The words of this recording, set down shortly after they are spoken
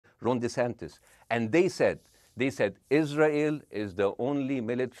Ron DeSantis, and they said, Israel is the only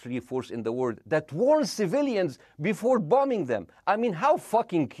military force in the world that warns civilians before bombing them. I mean, how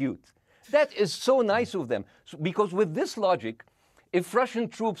fucking cute. That is so nice of them. Because with this logic, if Russian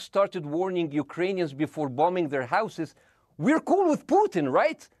troops started warning Ukrainians before bombing their houses, we're cool with Putin,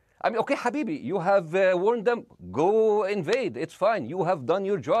 right? I mean, okay, Habibi, you have warned them, go invade, it's fine, you have done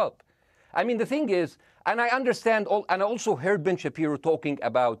your job. I mean, the thing is, and I understand, and I also heard Ben Shapiro talking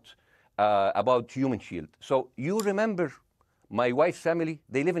about Human Shield. So you remember my wife's family,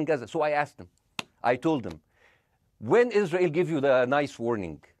 they live in Gaza. So I asked them, I told them, when Israel gives you the nice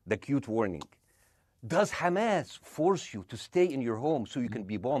warning, the cute warning, does Hamas force you to stay in your home so you can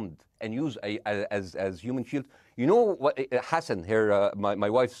be bombed and use as Human Shield? You know what, Hassan here, my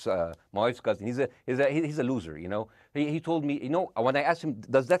wife's cousin, he's a loser, you know. He told me, you know, when I asked him,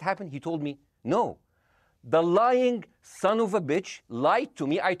 does that happen? He told me, no. The lying son of a bitch lied to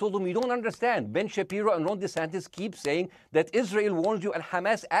me. I told him, you don't understand. Ben Shapiro and Ron DeSantis keep saying that Israel warns you and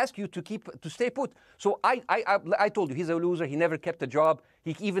Hamas asks you to stay put. So I told you, he's a loser. He never kept a job.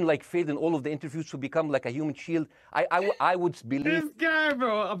 He even like failed in all of the interviews to become like a Human Shield. I would believe. This guy,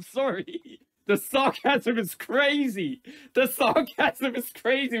 bro, I'm sorry. The sarcasm is crazy. The sarcasm is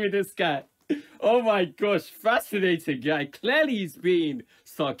crazy with this guy. Oh my gosh, fascinating guy. Clearly he's being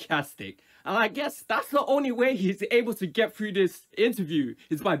sarcastic. And I guess that's the only way he's able to get through this interview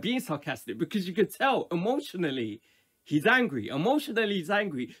is by being sarcastic, because you can tell emotionally he's angry. Emotionally he's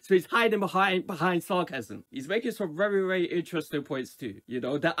angry. So he's hiding behind sarcasm. He's making some very, very interesting points too. You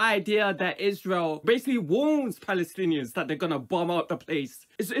know, the idea that Israel basically warns Palestinians that they're going to bomb out the place.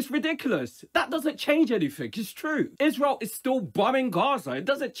 It's ridiculous. That doesn't change anything. It's true. Israel is still bombing Gaza. It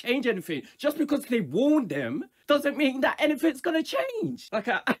doesn't change anything. Just because they warned them doesn't mean that anything's going to change. Like,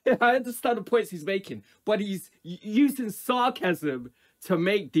 I understand the points he's making, but he's using sarcasm to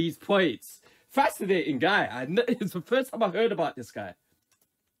make these points. Fascinating guy. It's the first time I heard about this guy.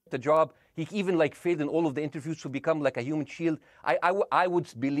 The job, he even like failed in all of the interviews to become like a Human Shield. I would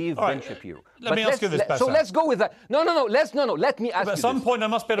believe Ben Shapiro. Let me ask you this, Bassem. So let's go with that. No. Let me ask you At some point I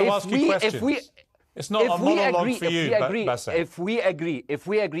must be able to ask you questions. It's not a monologue for you, Bassem. If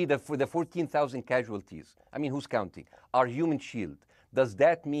we agree that for the 14,000 casualties, I mean, who's counting, are Human Shield, does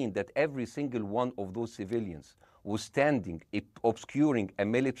that mean that every single one of those civilians was standing, obscuring a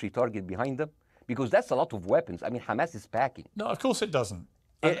military target behind them? Because that's a lot of weapons. I mean, Hamas is packing. No, of course it doesn't.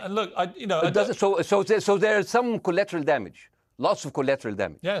 And look, so there's some collateral damage. Lots of collateral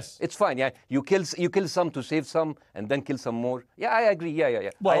damage. Yes. It's fine, yeah. You kill some to save some and then kill some more. Yeah, I agree.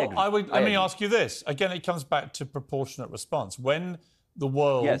 Yeah. Well, let me ask you this. Again, it comes back to proportionate response. When the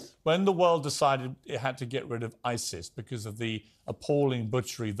world decided it had to get rid of ISIS because of the appalling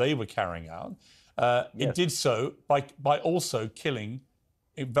butchery they were carrying out, it did so by also killing,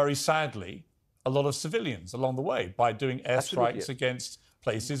 very sadly, a lot of civilians along the way by doing airstrikes against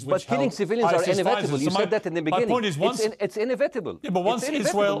places which But killing civilians are inevitable. You said that in the beginning. My point is, it's inevitable. Yeah, but once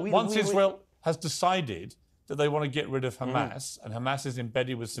Israel has decided that they want to get rid of Hamas, and Hamas is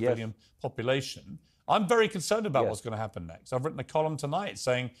embedded with civilian population, I'm very concerned about what's going to happen next. I've written a column tonight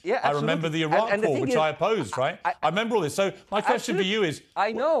saying, I remember the Iraq War, which I opposed, right? I remember all this. So my question for you is,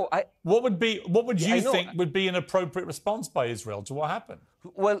 what would you think would be an appropriate response by Israel to what happened?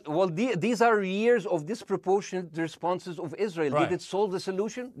 Well, these are years of disproportionate responses of Israel. Right. Did it solve the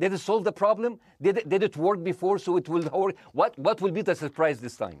solution? Did it solve the problem? Did it work before, so it will work? What will be the surprise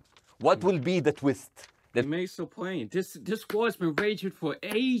this time? What will be the twist? It makes a point. This war has been raging for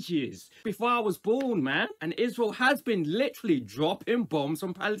ages. Before I was born, man. And Israel has been literally dropping bombs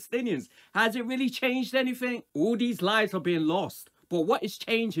on Palestinians. Has it really changed anything? All these lives are being lost. But what is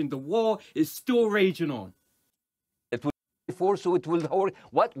changing? The war is still raging on. It will before, so it will work.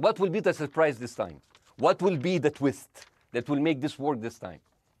 What will be the surprise this time? What will be the twist that will make this work this time?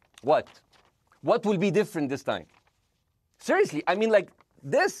 What will be different this time? Seriously, I mean, like,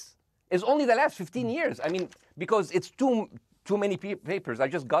 this is only the last 15 years. I mean, because it's too many papers. I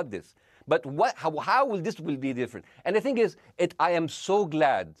just got this. But how will this be different? And the thing is, I am so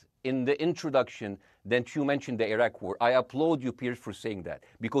glad in the introduction that you mentioned the Iraq War. I applaud you, Piers, for saying that,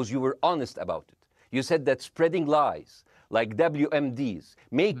 because you were honest about it. You said that spreading lies like WMDs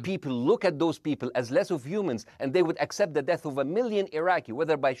make people look at those people as less of humans, and they would accept the death of 1 million Iraqi,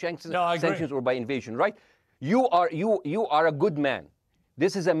 whether by sanctions or by invasion, right? You are a good man.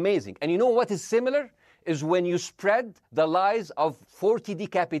 This is amazing. And you know what is similar? Is when you spread the lies of 40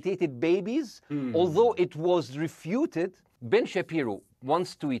 decapitated babies, although it was refuted. Ben Shapiro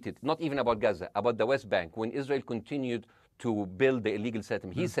once tweeted, not even about Gaza, about the West Bank, when Israel continued to build the illegal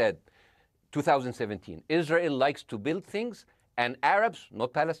settlement. He said, 2017, Israel likes to build things And Arabs, not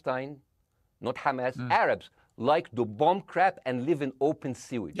Palestine, not Hamas, Arabs like to bomb crap and live in open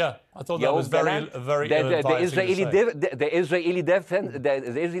sewage. Yeah, I thought that was very ill-advised thing to say. The Israeli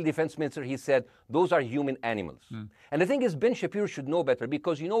defense minister, he said, those are human animals. And the thing is, Ben Shapiro should know better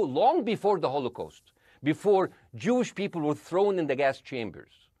because, you know, long before the Holocaust, before Jewish people were thrown in the gas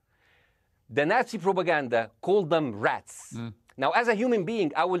chambers, the Nazi propaganda called them rats. Now, as a human being,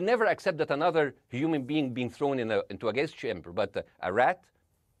 I will never accept that another human being being thrown into a gas chamber, but a rat,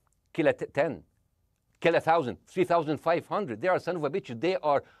 kill 10. Kill 1,000, 3,500. They are son of a bitch. They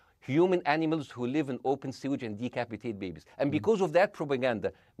are human animals who live in open sewage and decapitate babies. And because of that propaganda,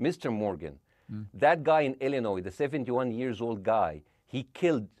 Mr. Morgan, that guy in Illinois, the 71-years-old guy, he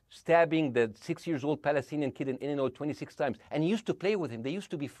killed, stabbing the 6-year-old Palestinian kid in Illinois 26 times. And he used to play with him. They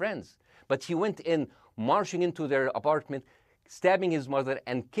used to be friends. But he went in, marching into their apartment, stabbing his mother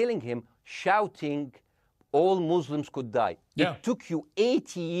and killing him, shouting, all Muslims could die. Yeah. It took you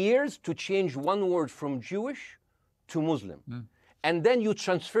 80 years to change one word from Jewish to Muslim. And then you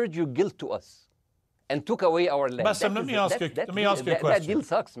transferred your guilt to us and took away our land. Bassem, let me ask you a question. That deal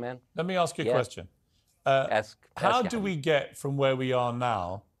sucks, man. Let me ask you a question. How do we get from where we are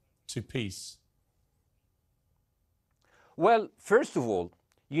now to peace? Well, first of all,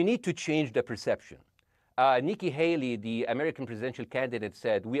 you need to change the perception. Nikki Haley, the American presidential candidate,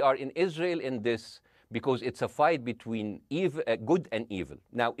 said, we are in Israel in this because it's a fight between good and evil.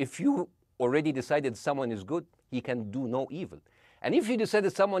 Now, if you already decided someone is good, he can do no evil. And if you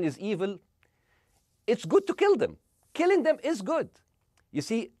decided someone is evil, it's good to kill them. Killing them is good. You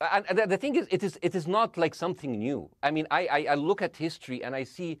see, and the thing is, it is not like something new. I mean, I look at history and I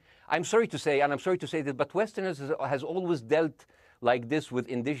see, I'm sorry to say this, but Westerners has always dealt like this with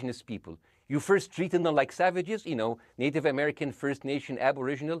indigenous people. You first treated them like savages, you know, Native American, First Nation,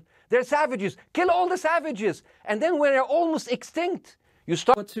 Aboriginal. They're savages. Kill all the savages. And then when they're almost extinct, you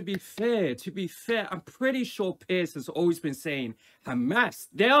start. But to be fair, I'm pretty sure PIERS has always been saying Hamas,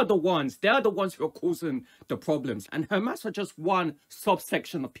 they're the ones who are causing the problems. And Hamas are just one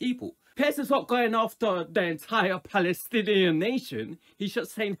subsection of people. PIERS is not going after the entire Palestinian nation. He's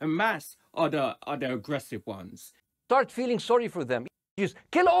just saying Hamas are the aggressive ones. Start feeling sorry for them.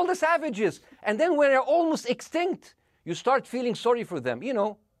 Kill all the savages. And then when they're almost extinct, you start feeling sorry for them, you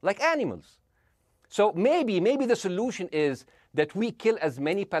know, like animals. So maybe the solution is that we kill as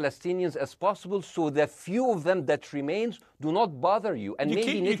many Palestinians as possible so the few of them that remains do not bother you. And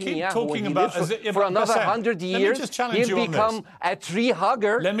maybe Netanyahu, when he lives for another 100 years, he'll become a tree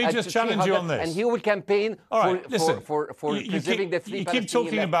hugger. Let me just challenge you on this. And he will campaign for preserving the free Palestinian. You keep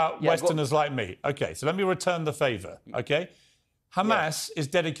talking about Westerners like me. Okay, so let me return the favor, okay? Hamas is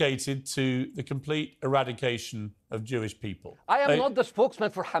dedicated to the complete eradication of Jewish people. I am not the spokesman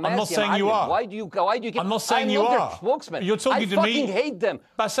for Hamas. I'm not saying you are. Why do you keep... I'm not saying you are. I'm not their spokesman. You're talking to me. I fucking hate them.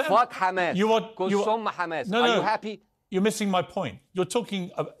 Bassem, fuck Hamas. Hamas. No, are you happy? You're missing my point. You're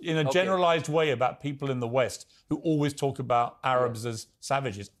talking in a generalized way about people in the West who always talk about Arabs as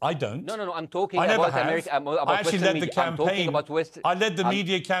savages. I don't. No. I'm talking about America. I actually led the campaign. I led the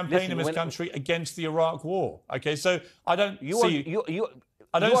media campaign in this country against the Iraq War. Okay, so I don't see.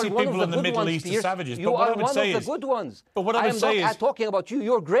 I don't see people in the Middle East as savages. You are one of the good ones. But what I would say is, I'm talking about you.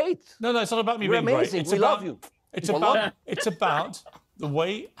 You're great. No, it's not about me being great. It's love you. It's about the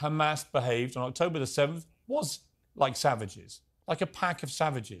way Hamas behaved on October the 7th was like savages, like a pack of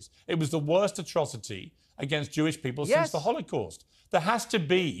savages. It was the worst atrocity against Jewish people since the Holocaust. There has to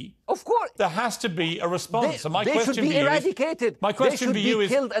be, of course, there has to be a response. They should be eradicated. My question for you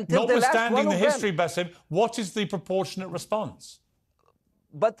is, notwithstanding the history, Bassem, what is the proportionate response?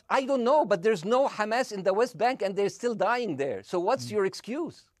 But I don't know. But there's no Hamas in the West Bank, and they're still dying there. So what's your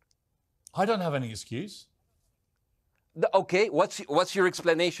excuse? I don't have any excuse. Okay, what's your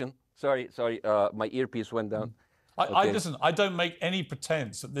explanation? Sorry, my earpiece went down. Listen, I don't make any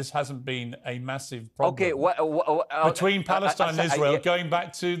pretense that this hasn't been a massive problem between Palestine and Israel going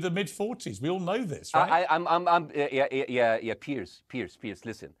back to the mid-40s. We all know this, right? PIERS,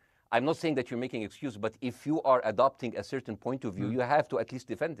 listen. I'm not saying that you're making excuses, but if you are adopting a certain point of view, you have to at least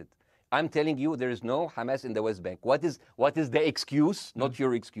defend it. I'm telling you, there is no Hamas in the West Bank. What is the excuse? Not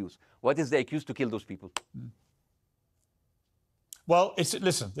your excuse. What is the excuse to kill those people? Well,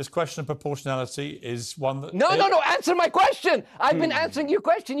 listen, this question of proportionality is one that... No, answer my question. I've been answering your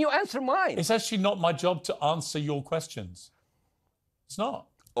question. You answer mine. It's actually not my job to answer your questions. It's not.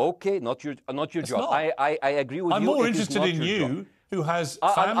 Okay, not your job. I agree with you. I'm more interested in you, who has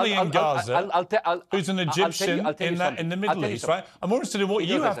family in Gaza, who's an Egyptian in the Middle East, right? I'm more interested in what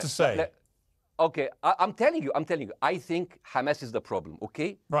you have to say. Okay, I'm telling you. I think Hamas is the problem,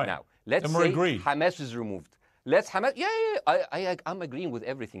 okay? Right. Now, let's say Hamas is removed. let's Hamas. I'm agreeing with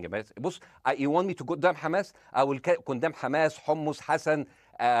everything. بص, you want me to condemn Hamas? I will condemn Hamas, Hummus, Hassan,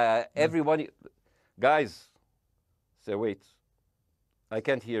 everybody. Guys, so wait. I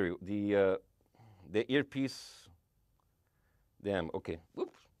can't hear you. The earpiece. Damn. Okay.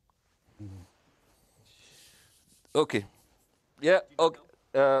 Oops. Okay. Yeah. Okay.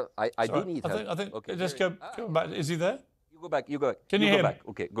 I do need help. I think. Okay. Just go back. Is he there? You go back. You go back. Can you hear back. me?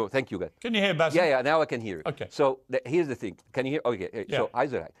 Okay. Go. Thank you, guys. Can you hear Bassem? Yeah. Now I can hear you. Okay. So here's the thing. Can you hear? Okay. Yeah. So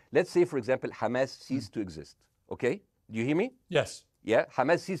let's say, for example, Hamas ceased to exist. Okay. Do you hear me? Yes. Yeah.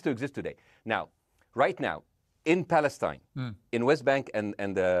 Hamas ceased to exist today. Now, right now, in Palestine, in West Bank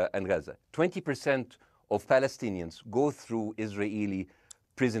and Gaza, 20% of Palestinians go through Israeli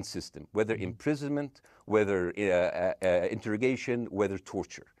prison system, whether imprisonment, whether interrogation, whether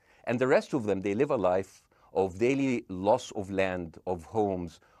torture. And the rest of them, they live a life of daily loss of land, of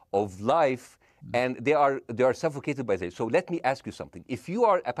homes, of life, and they are suffocated by this. So let me ask you something. If you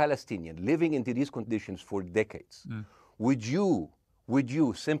are a Palestinian living into these conditions for decades, would you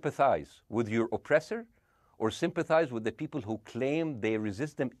sympathize with your oppressor, or sympathize with the people who claim they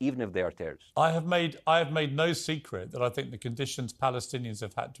resist them even if they are terrorists? I have made no secret that I think the conditions Palestinians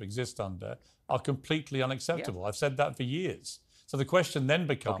have had to exist under are completely unacceptable. I've said that for years. So the question then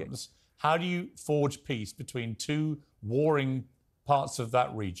becomes, how do you forge peace between two warring parts of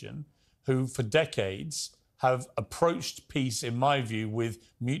that region who for decades have approached peace, in my view, with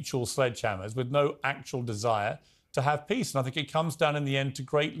mutual sledgehammers, with no actual desire to have peace? And I think it comes down in the end to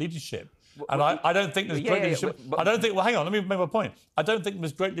great leadership. And I don't think there's great leadership. I don't think, well, hang on, let me make my point. I don't think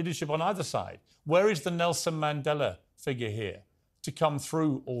there's great leadership on either side. Where is the Nelson Mandela figure here to come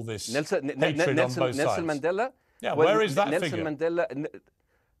through all this hatred on both sides? Nelson Mandela? Yeah, where is that figure?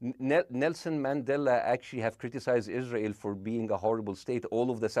 Nelson Mandela actually have criticized Israel for being a horrible state.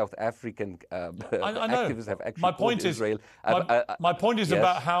 All of the South African activists have actually called Israel. My point is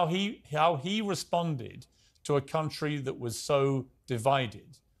about how he responded to a country that was so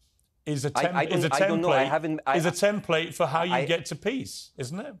divided. Is a template for how you get to peace,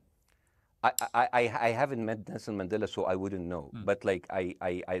 isn't it? I haven't met Nelson Mandela, so I wouldn't know. But like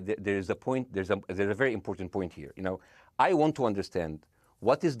there is a point. There's a very important point here. You know, I want to understand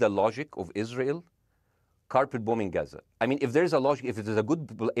what is the logic of Israel carpet bombing Gaza. I mean, if there's a logic, if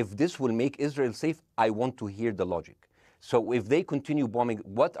this will make Israel safe, I want to hear the logic. So if they continue bombing,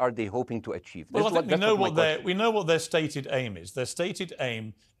 what are they hoping to achieve? Well, I think we know what their stated aim is. Their stated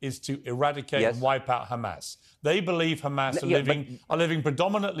aim is to eradicate and wipe out Hamas. They believe Hamas are living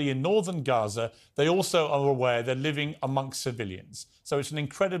predominantly in northern Gaza. They also are aware they're living amongst civilians. So it's an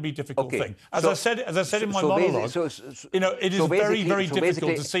incredibly difficult thing. As I said in my monologue, you know, it is very, very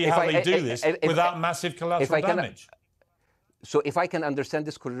difficult to see how they do this without massive collateral damage. So if I can understand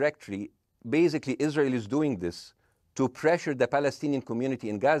this correctly, basically Israel is doing this to pressure the Palestinian community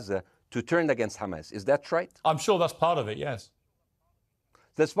in Gaza to turn against Hamas. Is that right? I'm sure that's part of it, yes.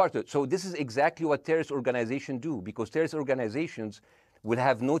 That's part of it. So this is exactly what terrorist organizations do, because terrorist organizations will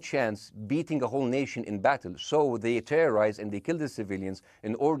have no chance beating a whole nation in battle. So they terrorize and they kill the civilians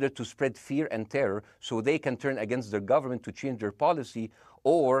in order to spread fear and terror so they can turn against their government to change their policy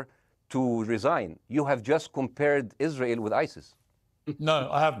or to resign. You have just compared Israel with ISIS. No,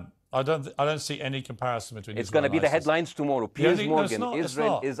 I haven't. I don't see any comparison between It's going to be the headlines tomorrow. PIERS Morgan,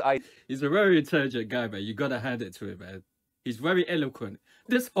 Israel is ISIS. He's a very intelligent guy, man. You got to hand it to him, man. He's very eloquent.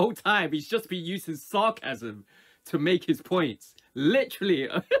 This whole time, he's just been using sarcasm to make his points. Literally,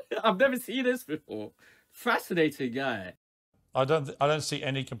 I've never seen this before. Fascinating guy. I don't see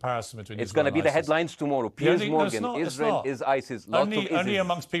any comparison between It's going to be the headlines tomorrow. PIERS Morgan, Israel is ISIS. Only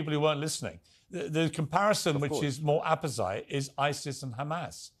amongst people who weren't listening. The comparison, which is more apposite, is ISIS and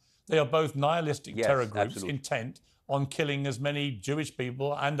Hamas. They are both nihilistic terror groups intent on killing as many Jewish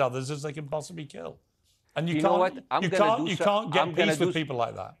people and others as they can possibly kill. And you can't get peace with people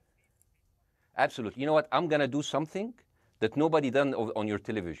like that. Absolutely. You know what? I'm going to do something that nobody done on your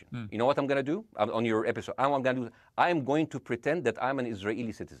television. You know what I'm going to do on your episode? I'm going to pretend that I'm an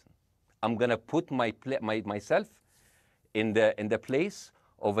Israeli citizen. I'm going to put myself in the place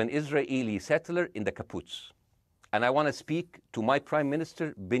of an Israeli settler in the kibbutz. And I want to speak to my Prime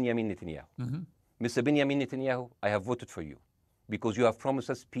Minister, Benjamin Netanyahu. Mr. Benjamin Netanyahu, I have voted for you because you have promised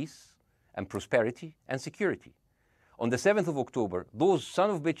us peace and prosperity and security. On the 7th of October, those son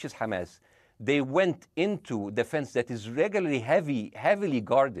of bitches Hamas, they went into the fence that is regularly heavily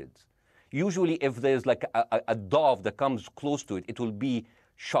guarded. Usually if there's like a dove that comes close to it, it will be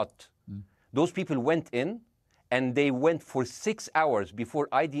shot. Those people went in and they went for 6 hours before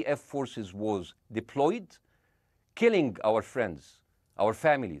IDF forces was deployed, killing our friends, our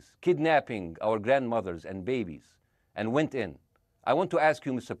families, kidnapping our grandmothers and babies, and went in. I want to ask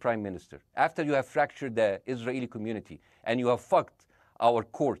you, Mr. Prime Minister, after you have fractured the Israeli community and you have fucked our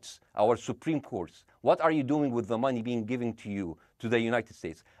courts, our Supreme Courts, what are you doing with the money being given to you, to the United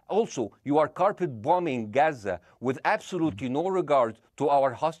States? Also, you are carpet bombing Gaza with absolutely no regard to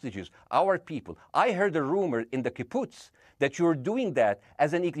our hostages, our people. I heard a rumor in the kibbutz that you're doing that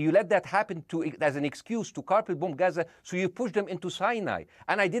you let that happen as an excuse to carpet bomb Gaza, so you push them into Sinai.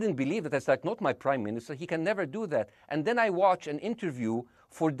 And I didn't believe it. It's like, not my prime minister. He can never do that. And then I watched an interview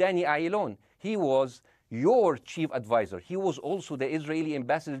for Danny Ayalon. He was your chief advisor. He was also the Israeli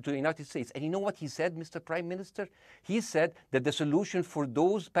ambassador to the United States. And you know what he said, Mr. Prime Minister? He said that the solution for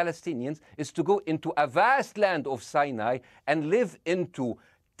those Palestinians is to go into a vast land of Sinai and live into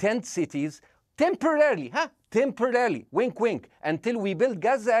tent cities temporarily, temporarily, wink wink, until we build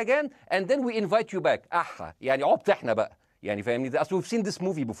Gaza again, and then we invite you back. يعني عبط احنا بقى. يعني فاهمني؟ أصل we've seen this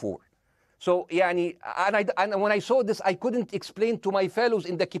movie before. So يعني, and when I saw this, I couldn't explain to my fellows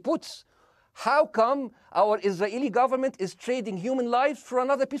in the kibbutz, how come our Israeli government is trading human lives for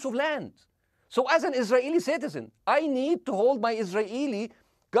another piece of land? So as an Israeli citizen, I need to hold my Israeli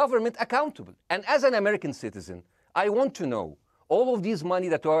government accountable. And as an American citizen, I want to know all of these money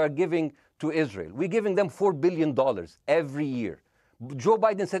that we are giving to Israel. We're giving them $4 billion every year. Joe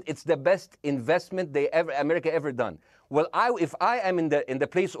Biden said it's the best investment America ever done. Well, if I am in the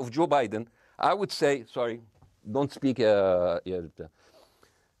place of Joe Biden, I would say, sorry, don't speak. I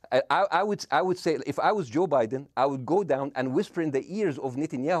would say, if I was Joe Biden, I would go down and whisper in the ears of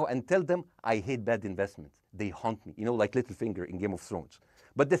Netanyahu and tell them, I hate bad investments. They haunt me, like Littlefinger in Game of Thrones.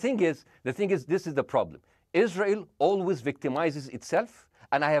 But the thing is, this is the problem. Israel always victimizes itself,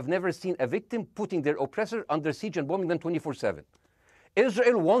 and I have never seen a victim putting their oppressor under siege and bombing them 24/7.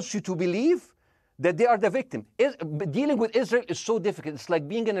 Israel wants you to believe that they are the victim. Dealing with Israel is so difficult. It's like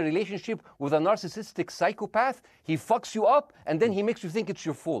being in a relationship with a narcissistic psychopath. He fucks you up, and then he makes you think it's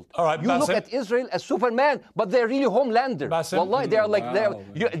your fault. All right, you Bassem, look at Israel as Superman, but they're really Homelander. Wallahi, they are like,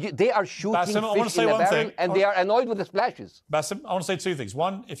 they are shooting Bassem, fish in a barrel, and they are annoyed with the splashes. Bassem, I want to say two things.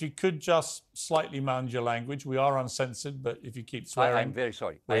 One, if you could just slightly mind your language. We are uncensored, but if you keep swearing... I'm very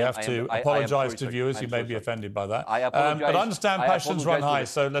sorry. We have to apologise to viewers who may be offended by that. I apologise. But I understand passions run high,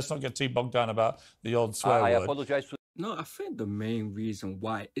 so let's not get too bogged down about the odd swear word. I apologise to... No, I think the main reason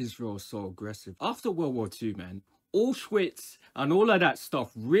why Israel is so aggressive, after World War II, man, Auschwitz and all of that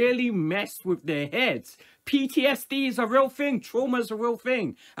stuff really messed with their heads. PTSD is a real thing. Trauma is a real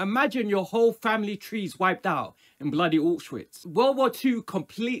thing. Imagine your whole family trees wiped out in bloody Auschwitz. World War II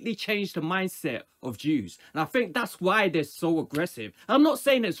completely changed the mindset of Jews. And I think that's why they're so aggressive. I'm not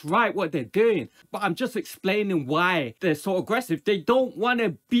saying it's right what they're doing, but I'm just explaining why they're so aggressive. They don't want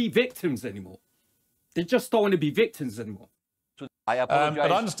to be victims anymore. They just don't want to be victims anymore. I apologize.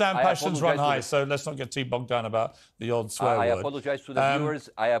 But I understand passions run high, so let's not get too bogged down about the odd swear word. I apologize to the viewers.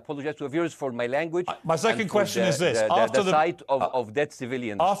 I apologize to the viewers for my language. My second question is this. After the sight of dead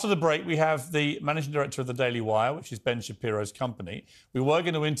civilians. After the break, we have the managing director of the Daily Wire, which is Ben Shapiro's company. We were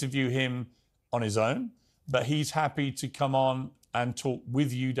going to interview him on his own, but he's happy to come on and talk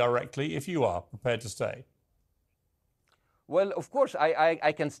with you directly if you are prepared to stay. Well, of course,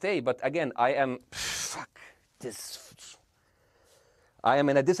 I can stay, but again, I am... I am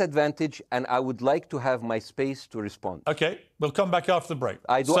in a disadvantage, and I would like to have my space to respond. Okay, we'll come back after the break.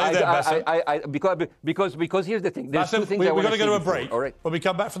 Because here's the thing. There's two things we're going to go to a break. All right. When we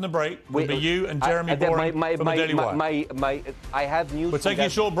come back from the break, we'll be you and Jeremy Boring from the Daily Wire. I have news. We're taking a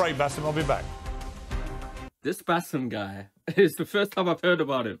short break, Bassem. I'll be back. This Bassem guy, it's the first time I've heard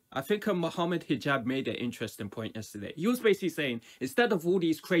about him. I think Mohammed Hijab made an interesting point yesterday. He was basically saying, instead of all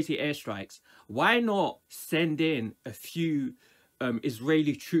these crazy airstrikes, why not send in a few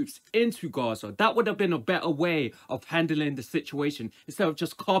Israeli troops into Gaza? That would have been a better way of handling the situation, instead of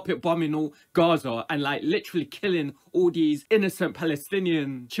just carpet bombing all Gaza and like literally killing all these innocent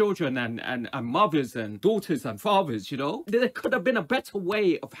Palestinian children and mothers and daughters and fathers, you know? There could have been a better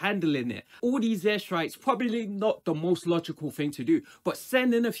way of handling it. All these airstrikes, probably not the most logical thing to do, but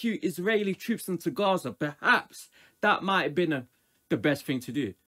sending a few Israeli troops into Gaza, perhaps that might have been the best thing to do.